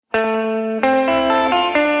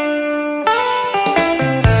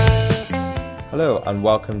Hello and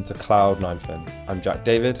welcome to Cloud levfin. I'm Jack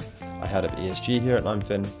David, I head of ESG here at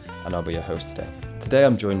levfin, and I'll be your host today. Today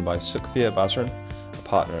I'm joined by Sukhvir Basran, a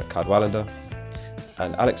partner at Cadwalader,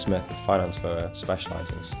 and Alex Smith, a finance lawyer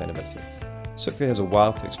specialising in sustainability. Sukhvir has a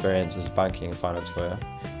wealth of experience as a banking and finance lawyer.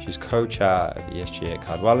 She's co-chair of ESG at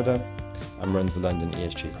Cadwalader and runs the London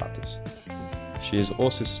ESG practice. She is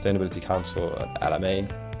also Sustainability Counsel at the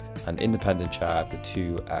LMA and independent chair of the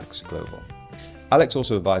 2X Global. Alex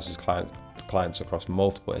also advises clients across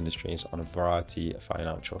multiple industries on a variety of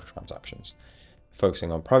financial transactions,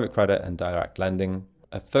 focusing on private credit and direct lending.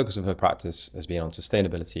 A focus of her practice has been on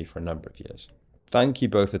sustainability for a number of years. Thank you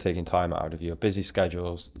both for taking time out of your busy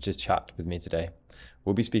schedules to chat with me today.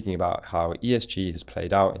 We'll be speaking about how ESG has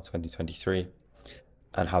played out in 2023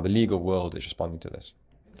 and how the legal world is responding to this.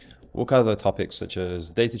 We'll cover topics such as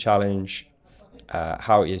data challenge,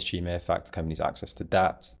 how ESG may affect a company's access to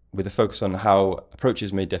debt, with a focus on how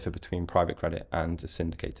approaches may differ between private credit and the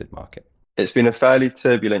syndicated market. It's been a fairly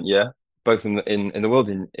turbulent year, both in the world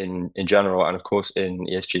in general and of course in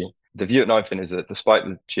ESG. The view at levfin is that despite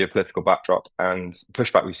the geopolitical backdrop and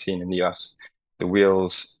pushback we've seen in the US, the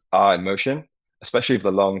wheels are in motion, especially for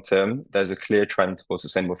the long term. There's a clear trend towards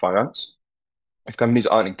sustainable finance. If companies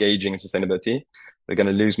aren't engaging in sustainability, they're going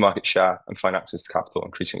to lose market share and find access to capital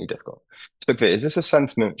increasingly difficult. So, is this a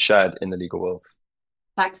sentiment shared in the legal world?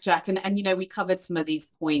 Thanks, Jack. And we covered some of these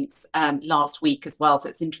points last week as well. So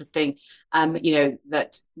it's interesting,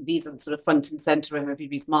 that these are sort of front and center of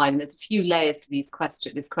everybody's mind. And there's a few layers to this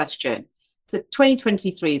question. So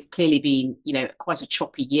 2023 has clearly been, quite a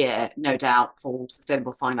choppy year, no doubt, for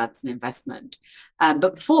sustainable finance and investment.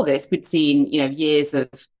 But before this, we'd seen, years of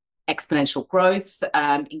exponential growth,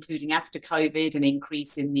 including after COVID, an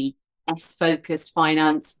increase in the S-focused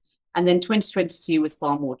finance. And then 2022 was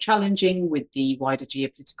far more challenging with the wider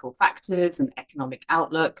geopolitical factors and economic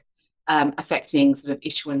outlook affecting sort of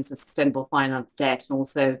issuance of sustainable finance debt and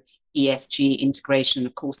also ESG integration.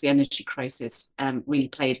 Of course, the energy crisis really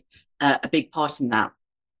played a big part in that.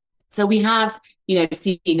 So we have,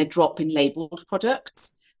 seen a drop in labelled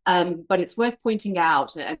products, but it's worth pointing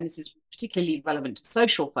out, and this is particularly relevant to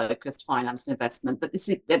social-focused finance and investment,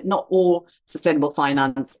 that not all sustainable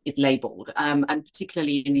finance is labelled, and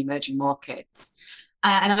particularly in the emerging markets.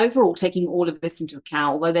 And overall, taking all of this into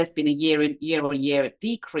account, although there's been a year-on-year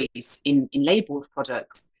decrease in labelled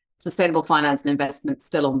products, sustainable finance and investment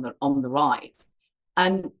still on the rise.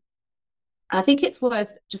 And I think it's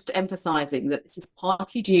worth just emphasising that this is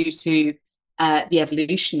partly due to the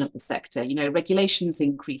evolution of the sector. Regulations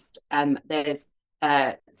increased, and there's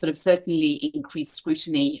sort of certainly increased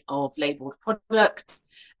scrutiny of labelled products,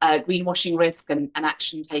 greenwashing risk and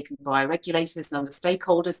action taken by regulators and other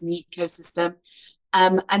stakeholders in the ecosystem.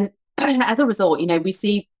 And as a result, we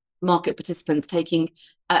see market participants taking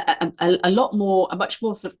a much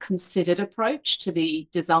more sort of considered approach to the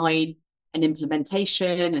design and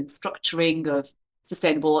implementation and structuring of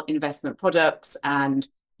sustainable investment products and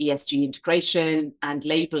ESG integration and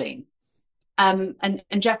labelling. And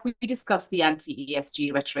Jack, we discussed the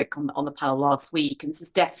anti-ESG rhetoric on the panel last week, and this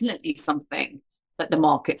is definitely something that the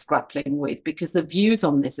market's grappling with because the views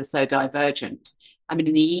on this are so divergent. I mean,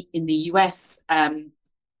 in the US,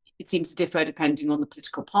 it seems to differ depending on the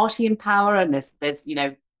political party in power, and there's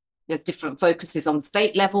different focuses on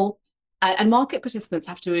state level, and market participants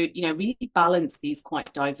have to really balance these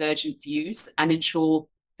quite divergent views and ensure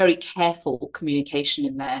very careful communication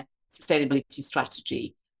in their sustainability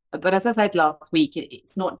strategy. But as I said last week,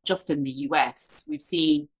 it's not just in the US. We've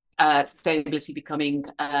seen sustainability becoming,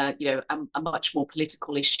 a much more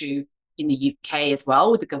political issue in the UK as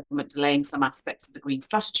well, with the government delaying some aspects of the green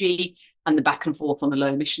strategy and the back and forth on the low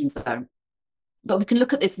emissions zone. But we can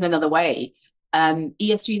look at this in another way.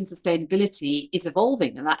 ESG and sustainability is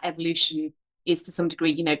evolving, and that evolution is to some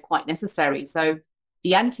degree, quite necessary. So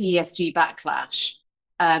the anti-ESG backlash,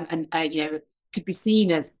 could be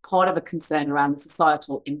seen as part of a concern around the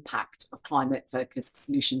societal impact of climate-focused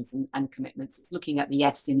solutions and commitments. It's looking at the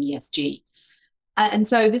S in ESG. And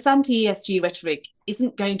so this anti-ESG rhetoric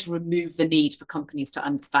isn't going to remove the need for companies to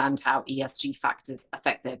understand how ESG factors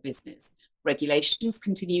affect their business. Regulations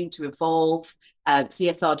continuing to evolve.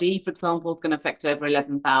 CSRD, for example, is going to affect over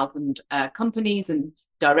 11,000 companies, and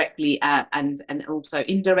directly and also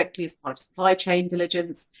indirectly as part of supply chain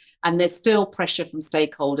diligence. And there's still pressure from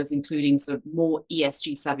stakeholders, including sort of more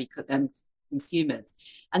ESG savvy consumers.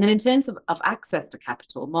 And then in terms of access to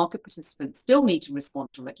capital, market participants still need to respond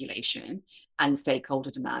to regulation and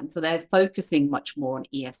stakeholder demand. So they're focusing much more on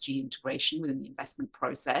ESG integration within the investment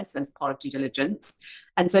process as part of due diligence.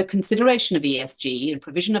 And so consideration of ESG and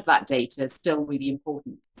provision of that data is still really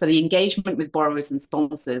important. So the engagement with borrowers and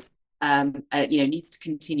sponsors needs to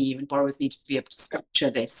continue, and borrowers need to be able to structure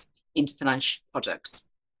this into financial products.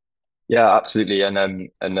 Yeah, absolutely, and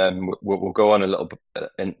we'll go on a little bit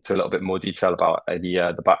into a little bit more detail about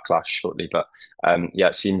the backlash shortly. But yeah,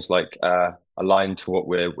 it seems like aligned to what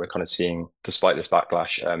we're kind of seeing, despite this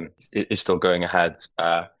backlash, it is still going ahead,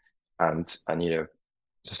 and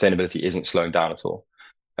sustainability isn't slowing down at all.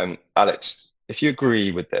 Alex, if you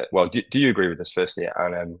agree with it, well, do you agree with this firstly?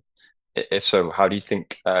 And if so, how do you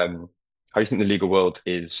think the legal world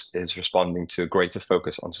is responding to a greater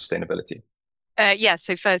focus on sustainability? Yeah,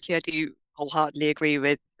 so firstly, I do wholeheartedly agree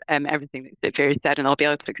with everything that Sukhvir said, and I'll be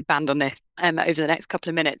able to expand on this over the next couple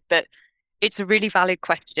of minutes. But it's a really valid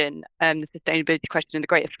question, the sustainability question, and the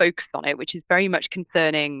greater focus on it, which is very much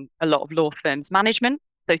concerning a lot of law firms' management.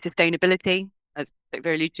 So sustainability, as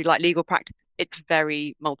Sukhvir alluded to, like legal practice, it's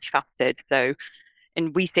very multifaceted.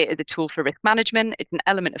 And we see it as a tool for risk management. It's an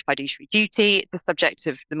element of fiduciary duty. It's a subject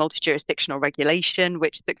of the multi-jurisdictional regulation,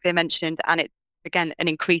 which Sukhvir mentioned, and it's, again, an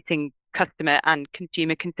increasing customer and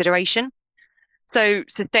consumer consideration. So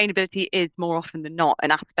sustainability is more often than not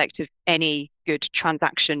an aspect of any good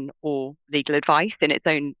transaction or legal advice in its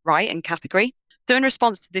own right and category. So in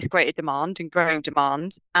response to this greater demand and growing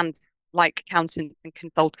demand, and like accountants and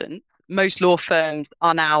consultants, most law firms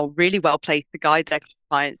are now really well placed to guide their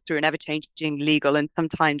clients through an ever-changing legal and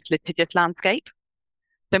sometimes litigious landscape.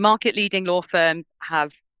 So market-leading law firms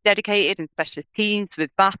have dedicated and specialist teams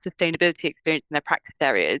with vast sustainability experience in their practice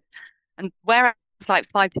areas. And whereas like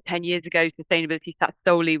 5 to 10 years ago, sustainability sat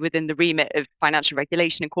solely within the remit of financial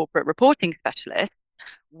regulation and corporate reporting specialists,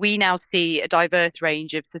 we now see a diverse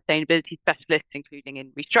range of sustainability specialists, including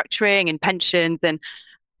in restructuring and pensions. And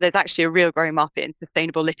there's actually a real growing market in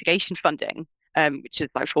sustainable litigation funding, which is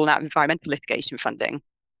like fallen out of environmental litigation funding.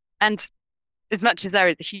 And as much as there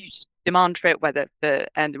is a huge demand for it, whether for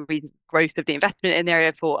the reasons growth of the investment in the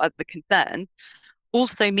area for other concerns,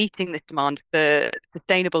 also meeting this demand for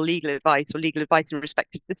sustainable legal advice or legal advice in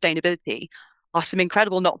respect of sustainability are some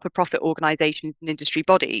incredible not-for-profit organisations and industry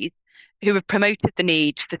bodies who have promoted the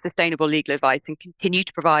need for sustainable legal advice and continue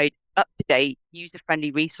to provide up-to-date,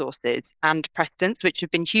 user-friendly resources and precedents, which have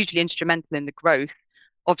been hugely instrumental in the growth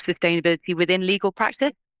of sustainability within legal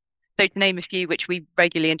practice. So to name a few which we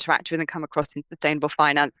regularly interact with and come across in sustainable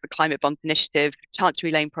finance, the Climate Bonds Initiative,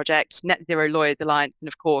 Chancery Lane Project, Net Zero Lawyers Alliance, and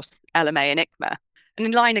of course, LMA and ICMA. And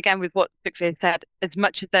in line again with what Sukhvir said, as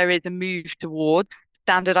much as there is a move towards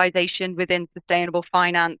standardization within sustainable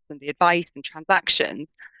finance and the advice and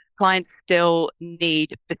transactions, clients still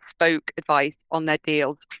need bespoke advice on their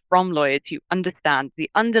deals from lawyers who understand the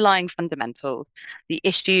underlying fundamentals, the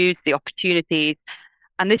issues, the opportunities.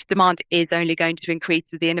 And this demand is only going to increase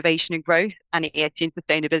with the innovation and growth. And ESG and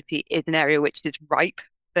sustainability is an area which is ripe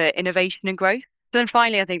for innovation and growth. So then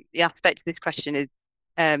finally, I think the aspect of this question is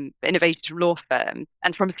innovation from law firms,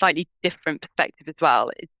 and from a slightly different perspective as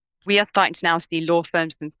well. We are starting to now see law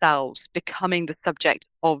firms themselves becoming the subject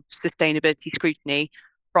of sustainability scrutiny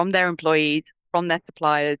from their employees, from their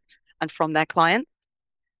suppliers, and from their clients.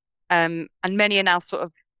 And many are now sort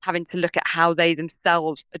of having to look at how they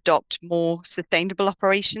themselves adopt more sustainable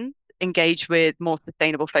operations, engage with more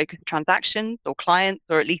sustainable focused transactions or clients,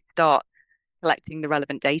 or at least start collecting the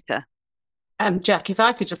relevant data. Jack, if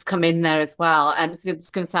I could just come in there as well, and it's going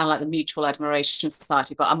to sound like the Mutual Admiration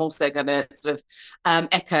Society, but I'm also going to sort of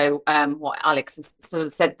echo what Alex has sort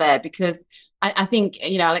of said there, because I think,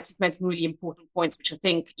 Alex has made some really important points, which I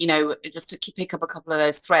think, just to pick up a couple of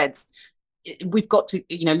those threads, we've got to,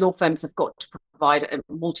 law firms have got to provide a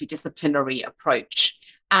multidisciplinary approach.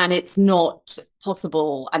 And it's not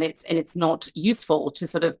possible, and it's not useful to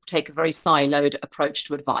sort of take a very siloed approach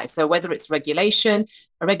to advice. So whether it's regulation,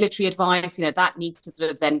 or regulatory advice, that needs to sort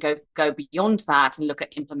of then go beyond that and look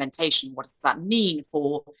at implementation. What does that mean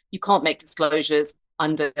for, you can't make disclosures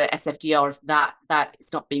under SFDR if that is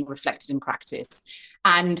not being reflected in practice.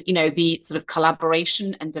 And, the sort of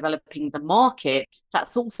collaboration and developing the market,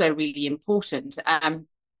 that's also really important.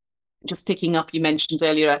 Just picking up, you mentioned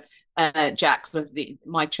earlier, Jack, sort of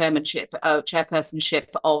my chairpersonship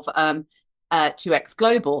of 2X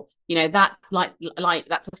Global. That's like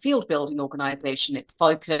that's a field building organization. It's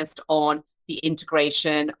focused on the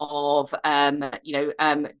integration of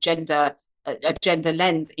gender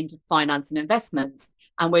lens into finance and investments,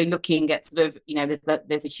 and we're looking at sort of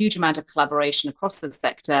there's a huge amount of collaboration across the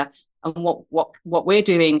sector. And what we're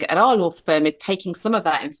doing at our law firm is taking some of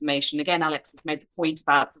that information. Again, Alex has made the point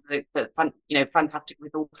about sort of the fantastic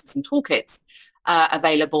resources and toolkits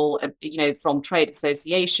available, from trade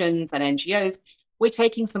associations and NGOs. We're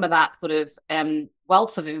taking some of that sort of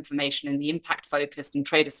wealth of information in the impact focused and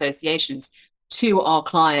trade associations to our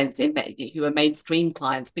clients who are mainstream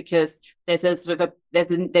clients, because there's a sort of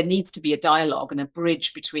there needs to be a dialogue and a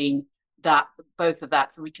bridge between both of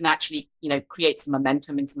that, so we can actually create some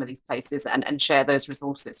momentum in some of these places and share those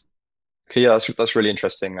resources. Okay, yeah, that's really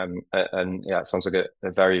interesting, and yeah, it sounds like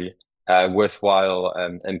a very worthwhile,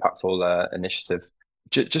 impactful initiative.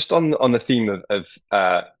 Just on the theme of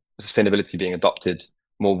sustainability being adopted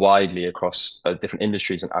more widely across different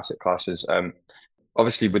industries and asset classes.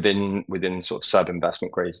 Obviously, within sort of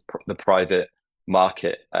sub-investment grade, the private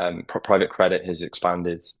market, private credit has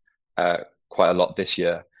expanded quite a lot this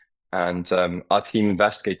year. And our team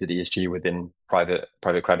investigated ESG within private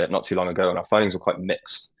credit not too long ago, and our findings were quite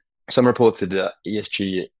mixed. Some reported that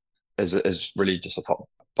ESG is really just a top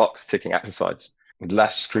box ticking exercise with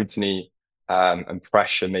less scrutiny and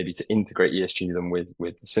pressure maybe to integrate ESG than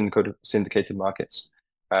with syndicated markets.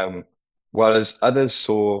 Whereas others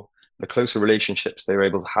saw the closer relationships they were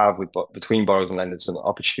able to have between borrowers and lenders an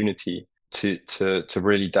opportunity to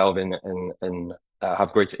really delve in and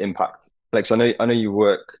have greater impact. Alex, I know you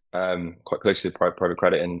work quite closely with private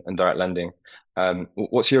credit and direct lending.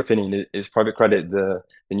 What's your opinion? Is private credit the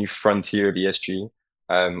new frontier of ESG,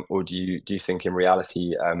 or do you think in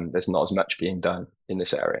reality there's not as much being done in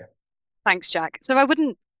this area? Thanks, Jack. So I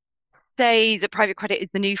wouldn't say that private credit is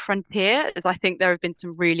the new frontier, as I think there have been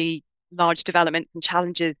some really large developments and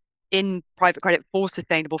challenges in private credit for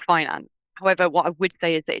sustainable finance. However, what I would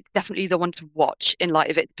say is that it's definitely the one to watch in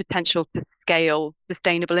light of its potential to scale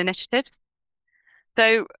sustainable initiatives.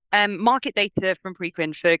 So market data from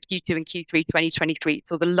Preqin for Q2 and Q3 2023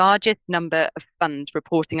 saw the largest number of funds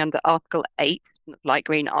reporting under Article 8, light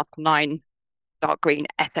green, Article 9, dark green,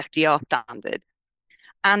 SFDR standards.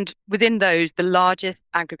 And within those, the largest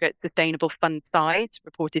aggregate sustainable fund size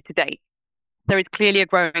reported to date. There is clearly a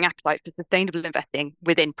growing appetite for sustainable investing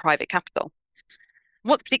within private capital.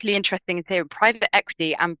 What's particularly interesting is here private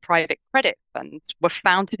equity and private credit funds were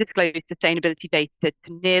found to disclose sustainability data to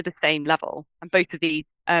near the same level. And both of these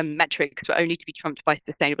metrics were only to be trumped by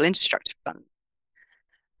sustainable infrastructure funds.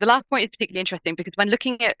 The last point is particularly interesting because when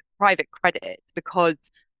looking at private credit, because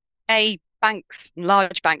banks,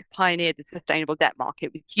 large banks pioneered the sustainable debt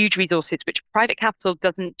market with huge resources, which private capital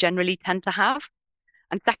doesn't generally tend to have.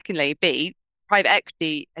 And secondly, private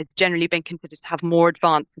equity has generally been considered to have more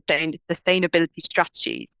advanced sustainability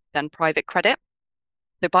strategies than private credit.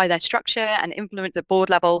 So by their structure and influence at board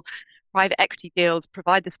level, private equity deals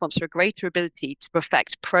provide the sponsor a greater ability to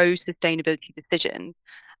perfect pro-sustainability decisions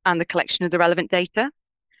and the collection of the relevant data.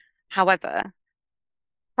 However,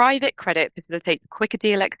 private credit facilitates quicker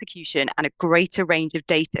deal execution and a greater range of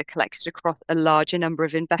data collected across a larger number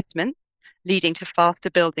of investments, leading to faster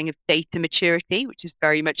building of data maturity, which is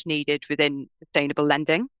very much needed within sustainable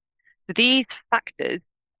lending. So these factors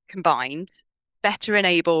combined better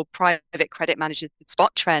enable private credit managers to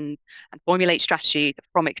spot trends and formulate strategies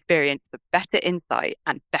from experience for better insight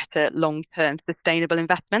and better long-term sustainable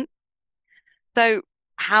investments. So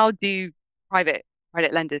how do private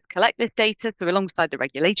credit lenders collect this data? So alongside the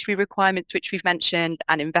regulatory requirements, which we've mentioned,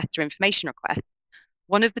 and investor information requests,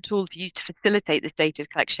 one of the tools used to facilitate this data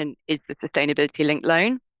collection is the sustainability linked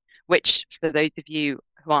loan, which for those of you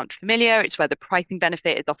who aren't familiar, it's where the pricing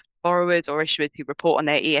benefit is offered to borrowers or issuers who report on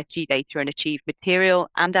their ESG data and achieve material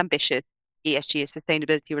and ambitious ESG and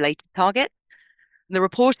sustainability related targets. And the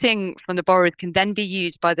reporting from the borrowers can then be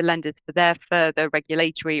used by the lenders for their further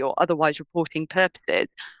regulatory or otherwise reporting purposes.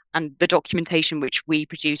 And the documentation which we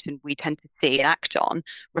produce and we tend to see and act on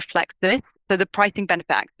reflects this. So the pricing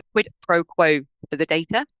benefit acts as quid pro quo for the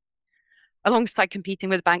data. Alongside competing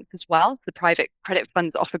with banks as well, the private credit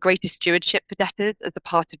funds offer greater stewardship for debtors as a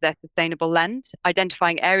part of their sustainable lend,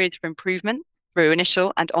 identifying areas for improvement through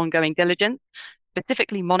initial and ongoing diligence,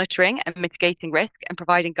 specifically monitoring and mitigating risk and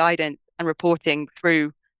providing guidance and reporting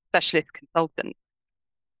through specialist consultants.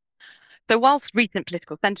 So whilst recent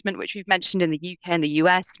political sentiment, which we've mentioned in the UK and the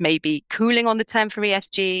US, may be cooling on the term for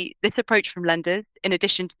ESG, this approach from lenders, in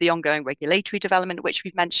addition to the ongoing regulatory development, which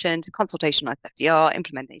we've mentioned, consultation on SFDR,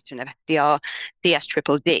 implementation of SFDR,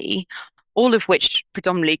 CSDDD, all of which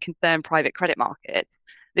predominantly concern private credit markets,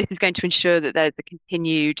 this is going to ensure that there's a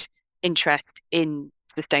continued interest in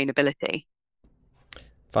sustainability.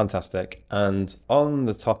 Fantastic. And on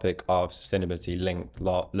the topic of sustainability linked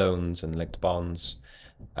loans and linked bonds,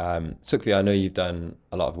 Sukhvir, I know you've done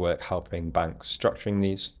a lot of work helping banks structuring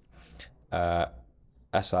these.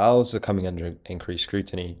 SLs are coming under increased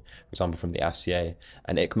scrutiny, for example, from the FCA,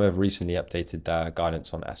 and ICMA have recently updated their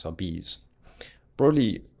guidance on SLBs.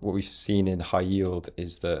 Broadly, what we've seen in high yield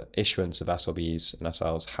is the issuance of SLBs and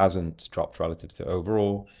SLs hasn't dropped relative to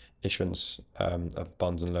overall issuance of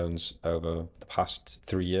bonds and loans over the past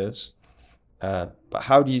 3 years. But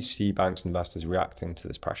how do you see banks and investors reacting to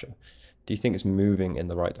this pressure? Do you think it's moving in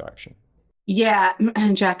the right direction? Yeah,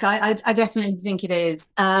 Jack, I definitely think it is.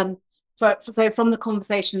 So from the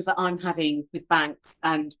conversations that I'm having with banks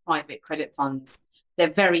and private credit funds, they're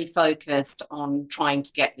very focused on trying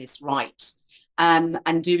to get this right,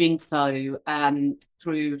 and doing so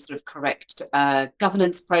through sort of correct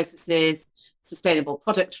governance processes, sustainable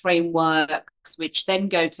product frameworks, which then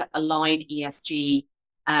go to align ESG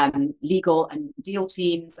legal and deal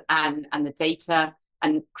teams and the data,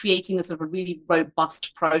 and creating a sort of a really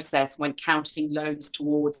robust process when counting loans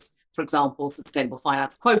towards, for example, sustainable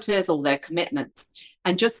finance quotas or their commitments.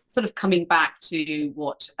 And just sort of coming back to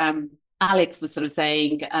what Alex was sort of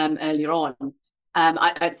saying earlier on,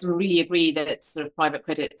 I sort of really agree that sort of private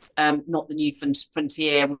credit's not the new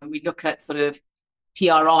frontier. When we look at sort of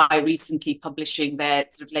PRI recently publishing their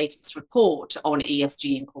sort of latest report on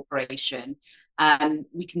ESG incorporation,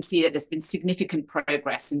 we can see that there's been significant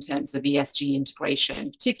progress in terms of ESG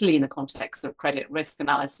integration, particularly in the context of credit risk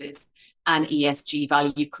analysis and ESG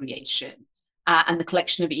value creation. And the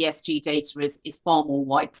collection of ESG data is far more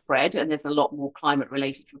widespread, and there's a lot more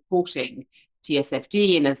climate-related reporting,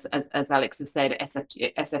 TSFD, and as Alex has said,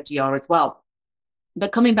 SFDR as well.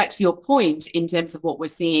 But coming back to your point in terms of what we're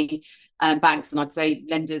seeing banks and I'd say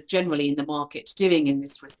lenders generally in the market doing in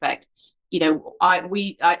this respect,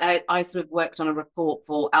 I sort of worked on a report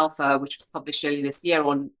for Alpha, which was published earlier this year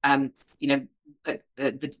on the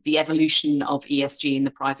evolution of ESG in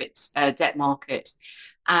the private debt market.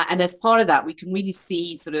 And as part of that, we can really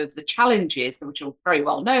see sort of the challenges, which are very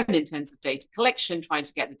well known in terms of data collection, trying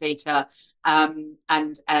to get the data, and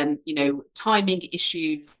timing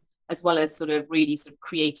issues, as well as sort of really sort of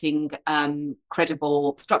creating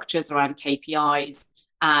credible structures around KPIs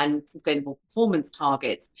and sustainable performance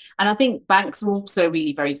targets. And I think banks are also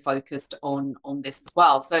really very focused on this as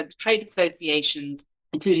well. So the trade associations,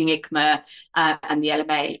 including ICMA and the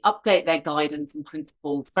LMA, update their guidance and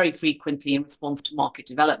principles very frequently in response to market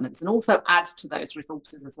developments, and also add to those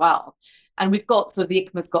resources as well. And we've got, so the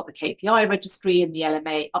ICMA's got the KPI registry, and the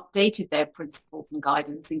LMA updated their principles and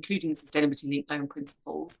guidance, including sustainability-linked loan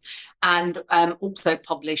principles, and also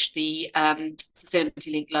published the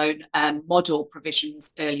sustainability-linked loan model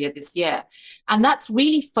provisions earlier this year. And that's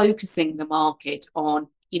really focusing the market on,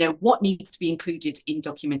 what needs to be included in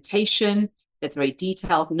documentation. There's very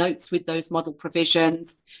detailed notes with those model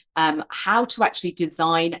provisions, how to actually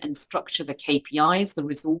design and structure the KPIs, the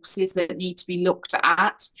resources that need to be looked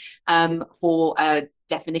at for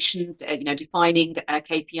definitions, defining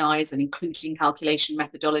KPIs and including calculation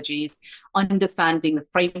methodologies, understanding the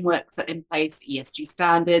frameworks that are in place, ESG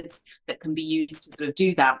standards that can be used to sort of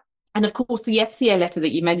do that. And of course, the FCA letter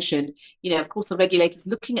that you mentioned, of course, the regulators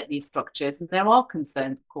looking at these structures, and there are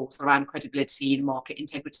concerns, of course, around credibility and market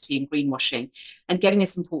integrity and greenwashing. And getting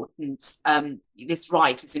this this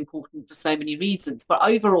right is important for so many reasons. But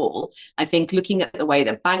overall, I think looking at the way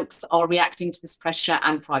that banks are reacting to this pressure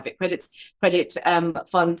and private credit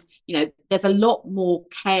funds, there's a lot more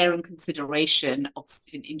care and consideration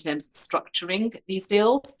in terms of structuring these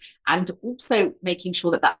deals, and also making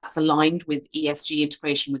sure that that's aligned with ESG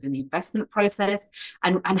integration within the investment process,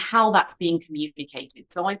 and how that's being communicated.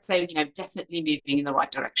 So I'd say, definitely moving in the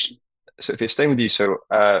right direction. So if you're staying with you,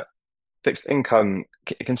 fixed income,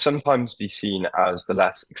 it can sometimes be seen as the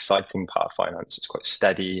less exciting part of finance. It's quite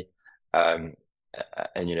steady, and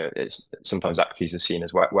it's sometimes equities are seen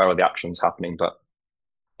as where are the actions happening, but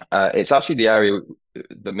it's actually the area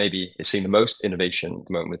that maybe is seeing the most innovation at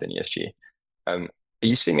the moment within ESG. Are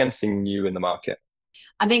you seeing anything new in the market?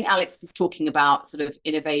 I think Alex was talking about sort of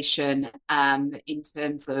innovation in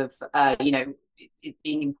terms of it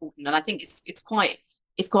being important, and I think it's quite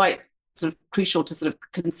sort of crucial to sort of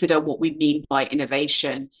consider what we mean by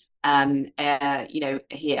innovation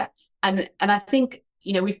here. And I think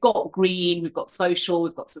we've got green, we've got social,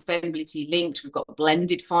 we've got sustainability linked, we've got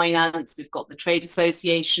blended finance, we've got the trade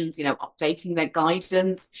associations, updating their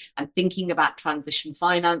guidance and thinking about transition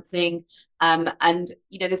financing. And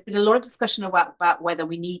there's been a lot of discussion about whether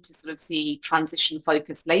we need to sort of see transition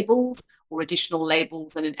focused labels or additional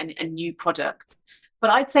labels and new products. But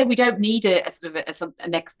I'd say we don't need a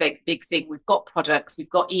next big thing. We've got products, we've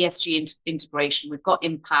got ESG integration, we've got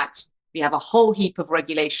impact, we have a whole heap of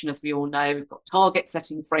regulation, as we all know, we've got target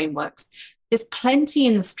setting frameworks. There's plenty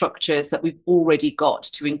in the structures that we've already got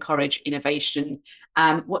to encourage innovation.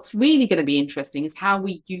 What's really going to be interesting is how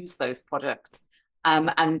we use those products,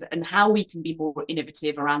 and how we can be more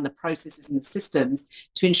innovative around the processes and the systems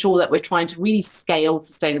to ensure that we're trying to really scale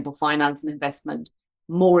sustainable finance and investment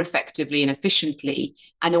more effectively and efficiently,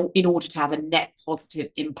 and in order to have a net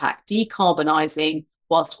positive impact, decarbonising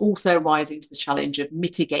whilst also rising to the challenge of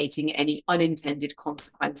mitigating any unintended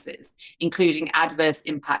consequences, including adverse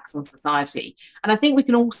impacts on society. And I think we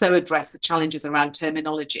can also address the challenges around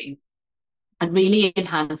terminology and really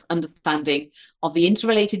enhance understanding of the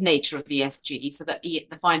interrelated nature of ESG so that the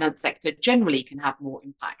finance sector generally can have more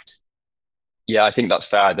impact. Yeah, I think that's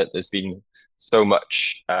fair that there's been so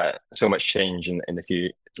much change in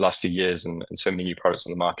the last few years and so many new products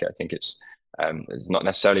on the market. I think there's not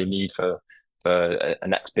necessarily a need for a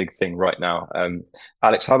next big thing right now.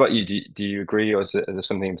 Alex, how about you? Do you agree, or is there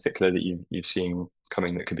something in particular that you've seen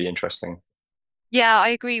coming that could be interesting? Yeah, I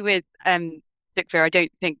agree with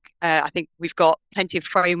Sukhvir. I think we've got plenty of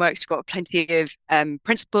frameworks, we've got plenty of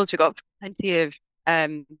principles, we've got plenty of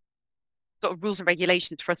sort of rules and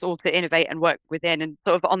regulations for us all to innovate and work within. And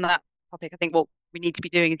sort of on that topic, I think what we need to be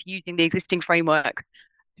doing is using the existing framework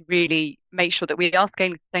to really make sure that we are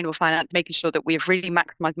scaling sustainable finance, making sure that we have really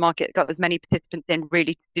maximized the market, got as many participants in,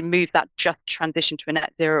 really to move that just transition to a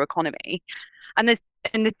net zero economy. And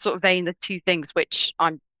in this sort of vein, there's two things which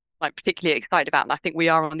I'm like particularly excited about, and I think we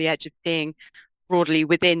are on the edge of seeing broadly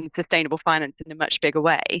within sustainable finance in a much bigger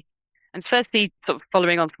way. And firstly, sort of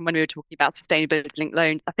following on from when we were talking about sustainability linked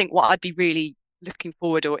loans, I think what I'd be really looking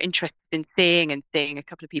forward or interested in seeing a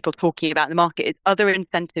couple of people talking about in the market is other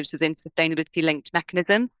incentives within sustainability linked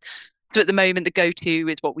mechanisms. So at the moment, the go-to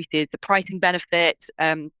is what we see as the pricing benefit.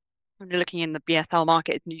 When you're looking in the BSL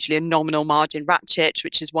market, it's usually a nominal margin ratchet,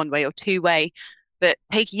 which is one way or two way. But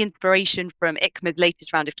taking inspiration from ICMA's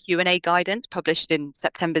latest round of Q&A guidance published in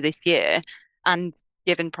September this year, and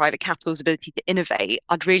given private capital's ability to innovate,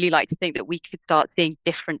 I'd really like to think that we could start seeing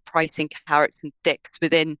different pricing carrots and sticks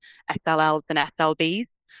within SLLs and SLBs.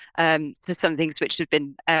 So some things which have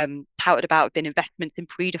been touted about have been investments in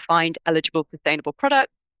predefined eligible sustainable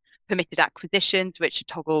products, permitted acquisitions, which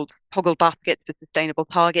are toggled baskets for sustainable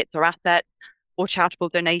targets or assets, or charitable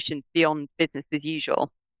donations beyond business as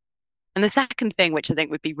usual. And the second thing, which I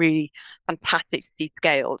think would be really fantastic to see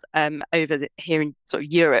scaled here in sort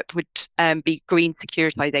of Europe, would be green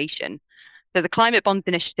securitization. So the Climate Bonds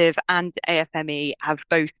Initiative and AFME have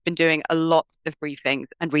both been doing a lot of briefings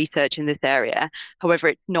and research in this area. However,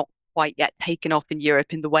 it's not quite yet taken off in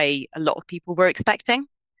Europe in the way a lot of people were expecting.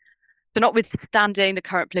 So notwithstanding the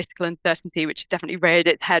current political uncertainty, which has definitely reared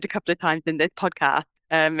its head a couple of times in this podcast,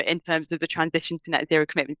 in terms of the transition to net zero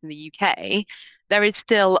commitments in the UK, there is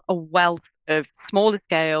still a wealth of smaller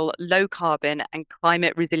scale, low carbon and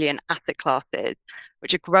climate resilient asset classes,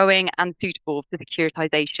 which are growing and suitable for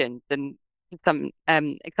securitization. And some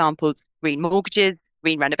examples, green mortgages,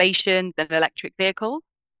 green renovations and electric vehicles.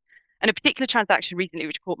 And a particular transaction recently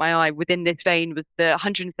which caught my eye within this vein was the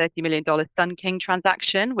 $130 million Sun King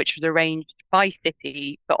transaction, which was arranged by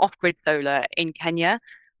Citi for off-grid solar in Kenya,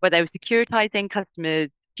 where they were securitizing customers'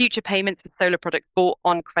 future payments for solar products bought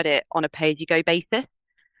on credit on a pay-as-you-go basis.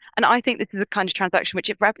 And I think this is the kind of transaction which,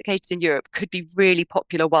 if replicated in Europe, could be really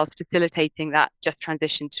popular whilst facilitating that just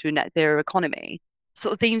transition to a net zero economy.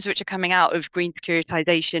 Sort of themes which are coming out of green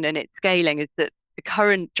securitization and its scaling is that the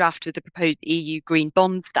current draft of the proposed EU Green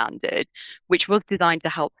Bond Standard, which was designed to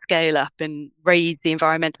help scale up and raise the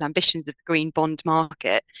environmental ambitions of the green bond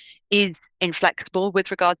market, is inflexible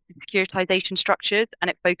with regards to securitization structures, and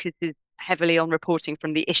it focuses heavily on reporting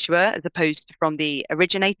from the issuer as opposed to from the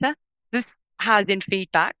originator. This has, in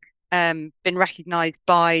feedback, been recognised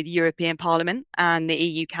by the European Parliament and the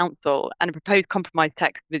EU Council, and a proposed compromise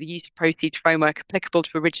text with the use of proceeds framework applicable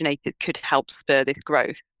to originators could help spur this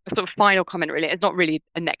growth. A sort of final comment, really, it's not really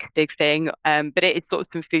a next big thing, but it is sort of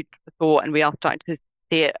some food for thought, and we are starting to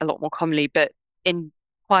see it a lot more commonly. But in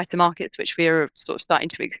quieter markets, which we are sort of starting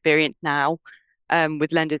to experience now,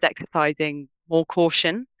 with lenders exercising more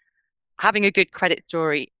caution, having a good credit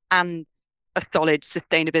story and a solid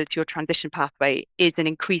sustainability or transition pathway is an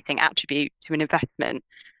increasing attribute to an investment.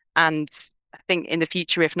 And I think in the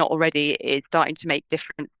future, if not already, it is starting to make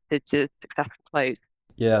difference to successful close.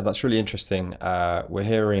 Yeah, that's really interesting. We're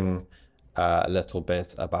hearing a little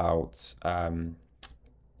bit about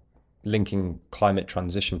linking climate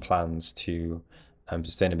transition plans to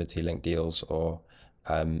sustainability linked deals, or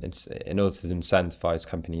in order to incentivize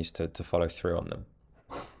companies to follow through on them.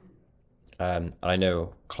 I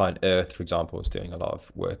know Client Earth, for example, is doing a lot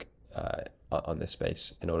of work on this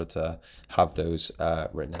space in order to have those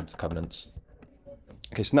written into covenants.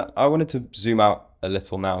 Okay, so now I wanted to zoom out a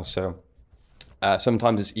little now. So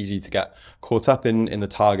sometimes it's easy to get caught up in the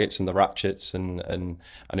targets and the ratchets, and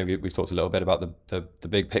I know we've talked a little bit about the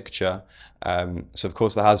big picture. So of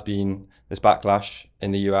course there has been this backlash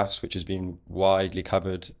in the US, which has been widely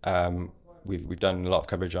covered. We've done a lot of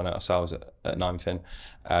coverage on it ourselves at 9fin.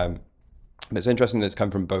 But it's interesting that it's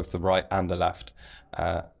come from both the right and the left,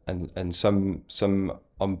 and some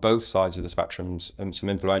on both sides of the spectrums, some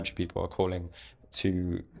influential people are calling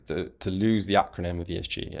to lose the acronym of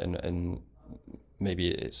ESG, and maybe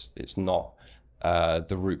it's not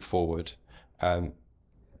the route forward.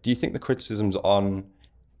 Do you think the criticisms on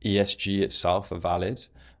ESG itself are valid?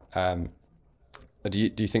 Or do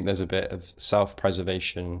you think there's a bit of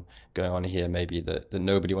self-preservation going on here, maybe that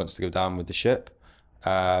nobody wants to go down with the ship?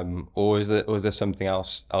 Or is there something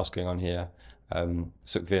else going on here?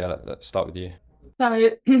 Sukhvir, let's start with you.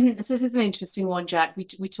 So, so this is an interesting one, Jack.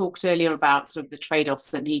 We talked earlier about sort of the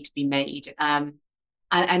trade-offs that need to be made, and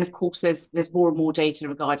of course there's more and more data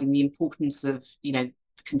regarding the importance of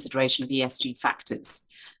consideration of ESG factors.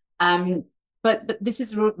 But this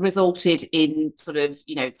has resulted in sort of,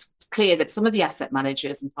 it's clear that some of the asset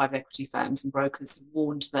managers and private equity firms and brokers have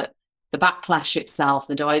warned that the backlash itself,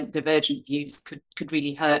 the divergent views could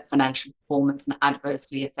really hurt financial performance and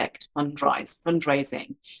adversely affect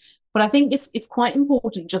fundraising. But I think it's quite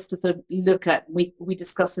important just to sort of look at, we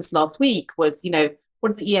discussed this last week, was,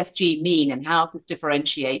 what does the ESG mean and how is this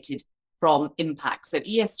differentiated from impact? So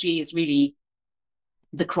ESG is really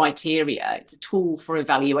the criteria. It's a tool for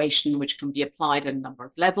evaluation which can be applied at a number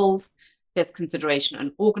of levels. There's consideration at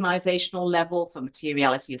an organizational level for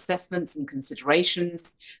materiality assessments and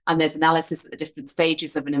considerations, and there's analysis at the different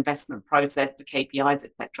stages of an investment process, the KPIs,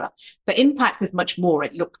 etc. But impact is much more.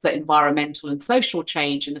 It looks at environmental and social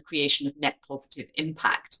change and the creation of net positive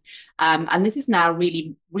impact. And this is now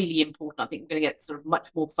really, really important. I think we're going to get sort of much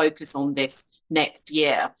more focus on this next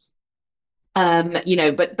year.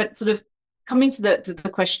 But sort of coming to the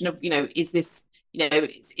question of, is this,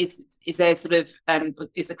 is there sort of,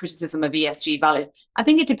 is the criticism of ESG valid? I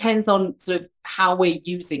think it depends on sort of how we're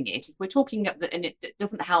using it. If we're talking, and it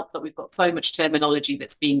doesn't help that we've got so much terminology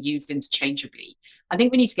that's being used interchangeably. I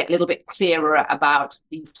think we need to get a little bit clearer about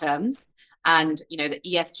these terms. And, the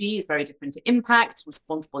ESG is very different to impact.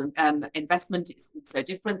 Responsible investment is also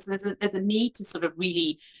different. So there's a need to sort of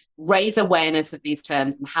really raise awareness of these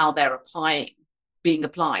terms and how they're being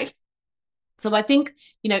applied. So I think,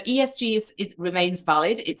 ESG remains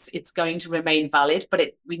valid. It's going to remain valid,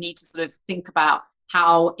 but we need to sort of think about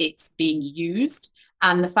how it's being used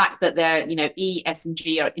and the fact that they're, E, S, and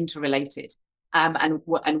G are interrelated, and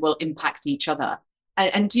will impact each other.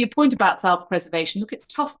 And to your point about self-preservation, look, it's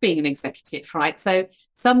tough being an executive, right? So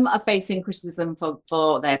some are facing criticism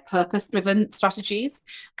for their purpose-driven strategies,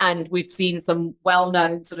 and we've seen some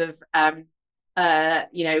well-known sort of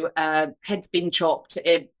heads being chopped,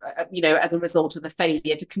 as a result of the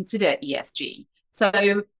failure to consider ESG. So,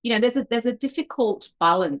 there's a difficult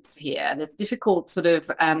balance here. There's a difficult sort of,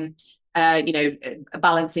 a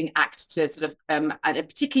balancing act to sort of, and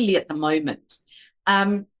particularly at the moment.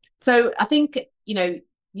 So I think,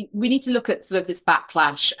 we need to look at sort of this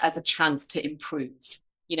backlash as a chance to improve.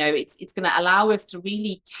 It's going to allow us to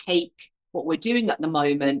really take what we're doing at the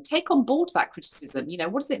moment, take on board that criticism.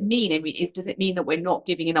 What does it mean? I mean, does it mean that we're not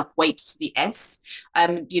giving enough weight to the S? How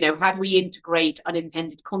do we integrate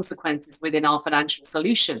unintended consequences within our financial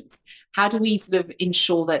solutions? How do we sort of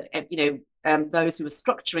ensure that, those who are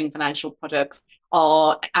structuring financial products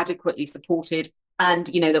are adequately supported? And,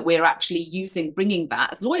 that we're actually bringing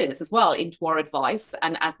that as lawyers as well into our advice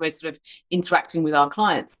and as we're sort of interacting with our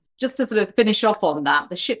clients. Just to sort of finish off on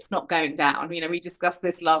that, the ship's not going down. We discussed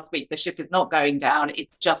this last week. The ship is not going down.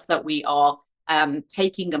 It's just that we are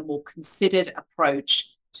taking a more considered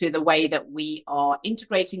approach to the way that we are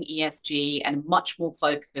integrating ESG and much more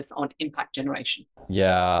focus on impact generation.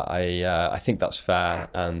 Yeah, I think that's fair.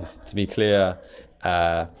 And to be clear,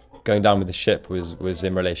 going down with the ship was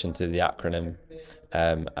in relation to the acronym,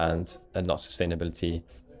 and not sustainability.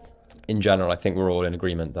 In general, I think we're all in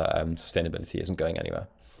agreement that sustainability isn't going anywhere.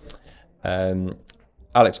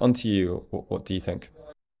 Alex, on to you. What do you think?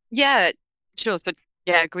 Yeah, sure. So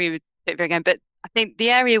yeah, I agree with it again. But I think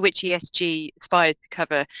the area which ESG aspires to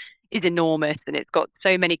cover is enormous and it's got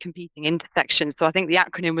so many competing intersections. So I think the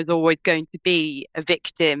acronym was always going to be a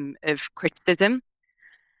victim of criticism.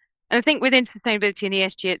 And I think within sustainability and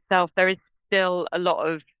ESG itself, there is still a lot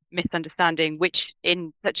of misunderstanding, which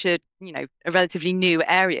in such a relatively new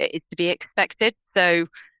area is to be expected. So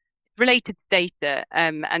related to data,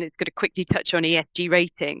 and it's going to quickly touch on ESG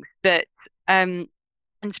ratings, but and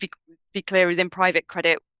to be clear, within private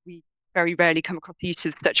credit, we very rarely come across the use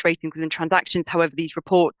of such ratings within transactions. However, these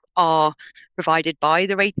reports are provided by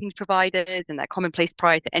the ratings providers and they're commonplace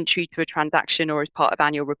prior to entry to a transaction or as part of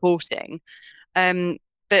annual reporting.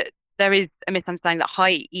 But there is a misunderstanding that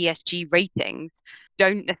high ESG ratings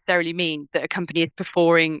don't necessarily mean that a company is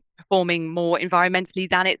performing more environmentally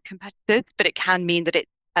than its competitors, but it can mean that it's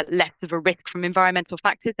at less of a risk from environmental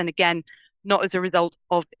factors, and again, not as a result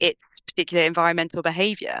of its particular environmental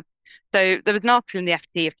behaviour. So there was an article in the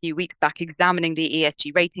FT a few weeks back examining the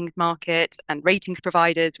ESG ratings market and ratings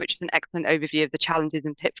providers, which is an excellent overview of the challenges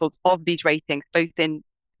and pitfalls of these ratings, both in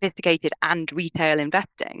sophisticated and retail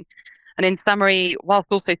investing. And in summary,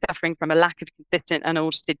 whilst also suffering from a lack of consistent and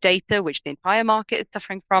audited data, which the entire market is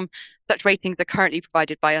suffering from, such ratings are currently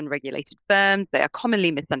provided by unregulated firms. They are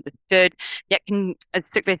commonly misunderstood, yet can, as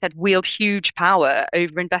Sukhvir said, wield huge power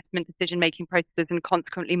over investment decision-making processes and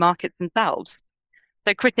consequently markets themselves.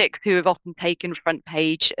 So critics who have often taken front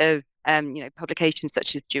page of publications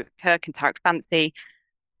such as Stuart Kirk and Tarek Fancy,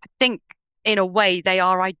 I think in a way they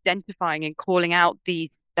are identifying and calling out these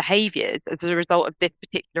behaviours as a result of this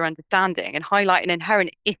particular understanding and highlight an inherent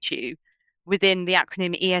issue within the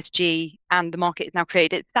acronym ESG and the market is now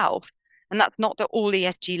created itself. And that's not that all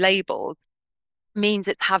ESG labels means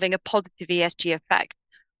it's having a positive ESG effect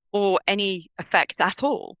or any effect at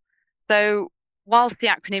all. So whilst the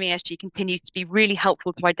acronym ESG continues to be really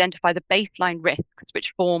helpful to identify the baseline risks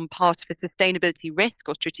which form part of a sustainability risk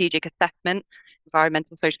or strategic assessment,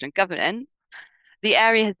 environmental, social and governance, the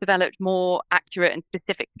area has developed more accurate and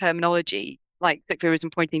specific terminology, like Sukhvir was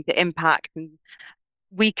pointing to impact, and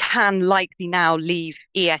we can likely now leave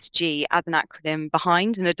ESG as an acronym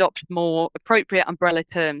behind and adopt more appropriate umbrella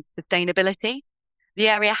terms, sustainability. The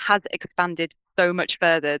area has expanded so much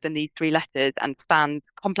further than these three letters and spans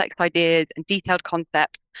complex ideas and detailed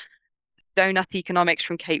concepts, donut economics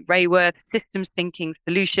from Kate Rayworth, systems thinking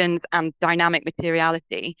solutions, and dynamic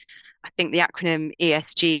materiality. I think the acronym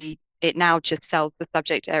ESG, it now just sells the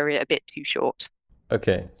subject area a bit too short.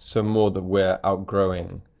 Okay, so more that we're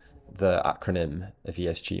outgrowing the acronym of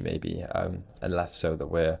ESG maybe, and less so that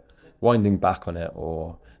we're winding back on it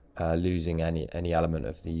or losing any element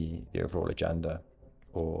of the overall agenda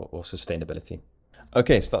or sustainability.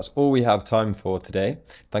 Okay, so that's all we have time for today.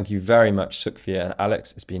 Thank you very much, Sukhvir and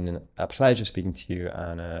Alex. It's been a pleasure speaking to you,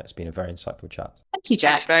 and it's been a very insightful chat. Thank you,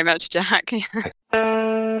 Jack. Thanks very much, Jack.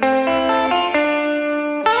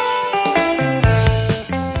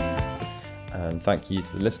 And thank you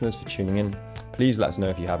to the listeners for tuning in. Please let us know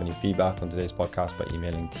if you have any feedback on today's podcast by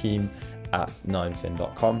emailing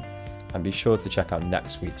team@9fin.com. And be sure to check out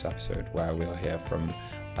next week's episode where we'll hear from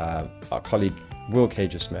our colleague Will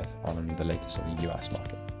Smith on the latest on the US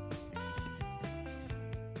market.